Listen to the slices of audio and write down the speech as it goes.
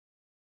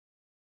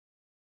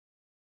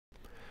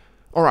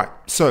All right,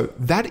 so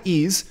that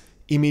is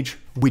image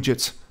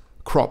widget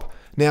crop.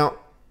 Now,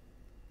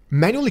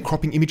 manually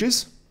cropping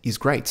images is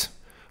great,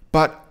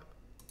 but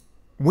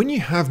when you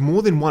have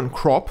more than one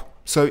crop,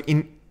 so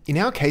in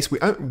our case, we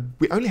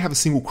only have a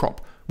single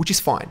crop, which is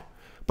fine.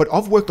 But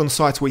I've worked on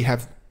sites where you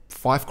have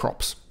 5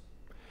 crops,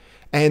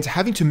 and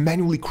having to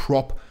manually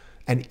crop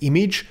an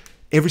image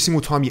every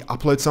single time you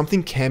upload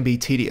something can be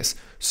tedious.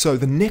 So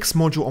the next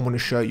module I want to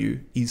show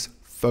you is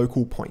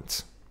focal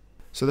points.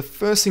 So the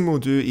first thing we'll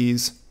do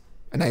is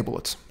enable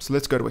it. So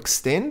let's go to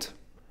extend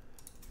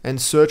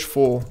and search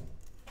for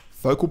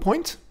focal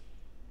point.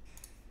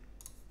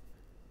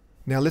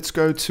 Now let's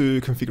go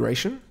to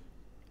configuration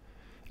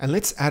and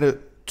let's add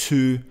it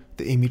to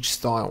the image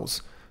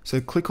styles.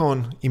 So click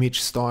on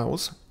image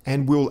styles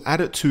and we'll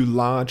add it to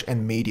large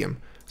and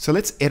medium. So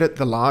let's edit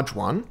the large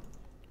one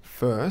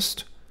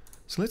first.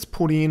 So let's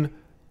put in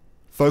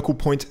focal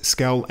point,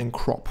 scale and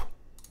crop.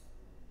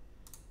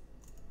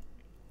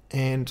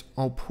 And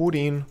I'll put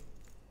in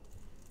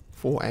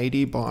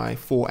 480 by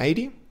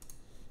 480.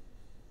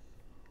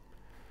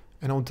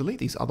 And I'll delete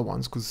these other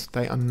ones because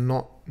they are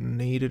not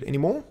needed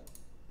anymore,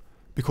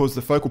 because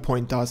the focal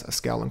point does a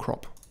scale and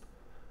crop.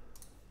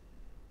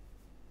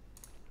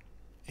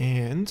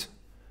 And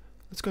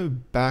let's go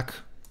back.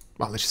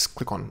 Well, let's just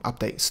click on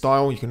update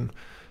style. You can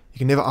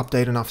never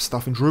update enough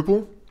stuff in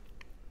Drupal.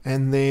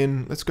 And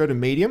then let's go to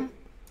medium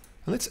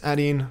and let's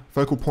add in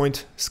focal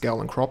point, scale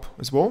and crop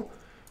as well.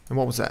 And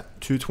what was that?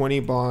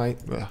 220 by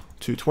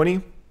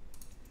 220.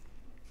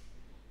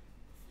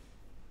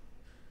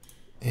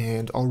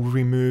 And I'll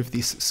remove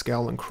this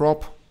scale and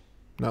crop,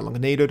 no longer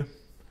needed.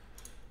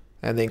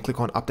 And then click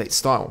on update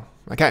style.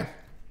 Okay.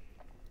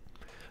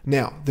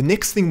 Now, the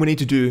next thing we need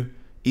to do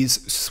is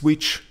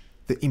switch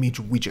the image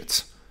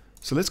widgets.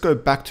 So let's go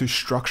back to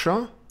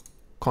structure,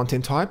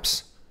 content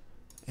types,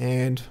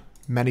 and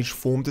manage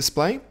form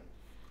display.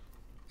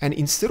 And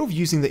instead of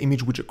using the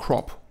image widget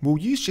crop, we'll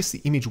use just the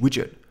image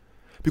widget,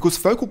 because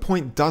focal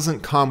point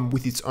doesn't come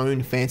with its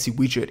own fancy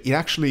widget. It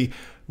actually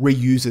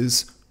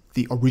reuses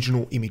the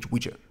original image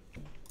widget.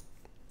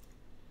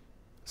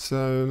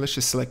 So let's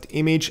just select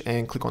image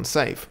and click on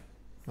save.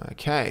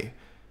 Okay,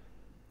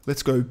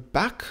 let's go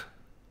back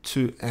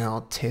to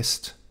our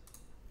test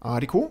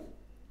article.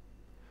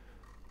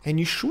 And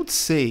you should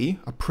see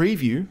a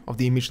preview of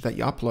the image that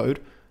you upload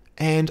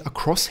and a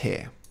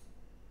crosshair.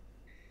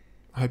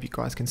 I hope you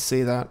guys can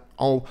see that.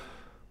 I'll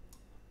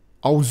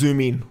zoom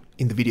in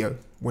the video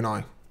when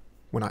I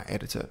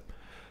edit it.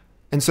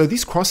 And so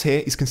this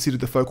crosshair is considered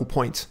the focal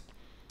point.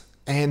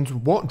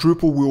 And what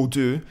Drupal will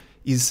do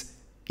is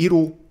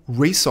it'll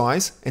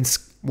resize and,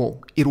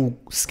 well, it'll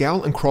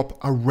scale and crop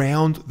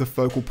around the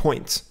focal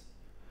point.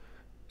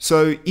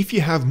 So if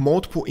you have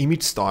multiple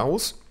image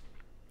styles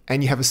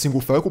and you have a single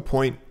focal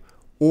point,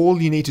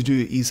 all you need to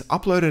do is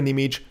upload an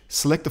image,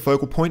 select the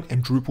focal point,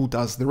 and Drupal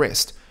does the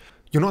rest.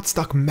 You're not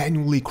stuck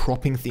manually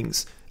cropping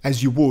things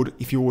as you would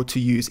if you were to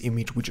use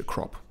image widget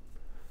crop.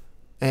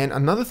 And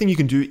another thing you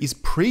can do is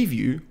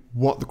preview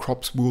what the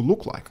crops will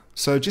look like.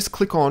 So just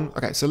click on,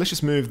 okay, so let's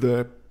just move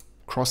the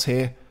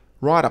crosshair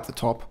right up the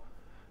top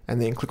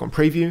and then click on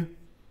preview.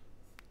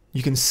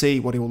 You can see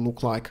what it will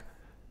look like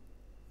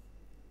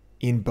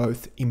in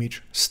both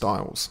image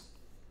styles.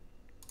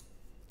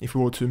 If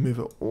we were to move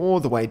it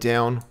all the way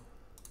down,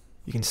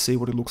 you can see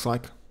what it looks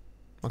like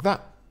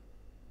that.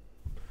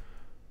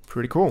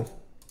 Pretty cool.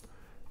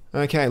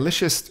 Okay, let's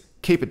just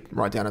keep it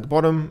right down at the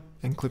bottom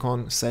and click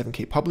on save and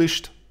keep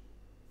published.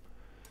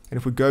 And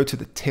if we go to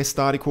the test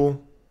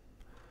article,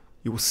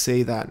 you will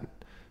see that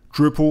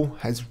Drupal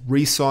has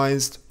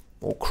resized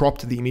or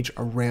cropped the image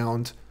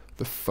around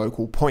the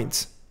focal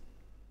point.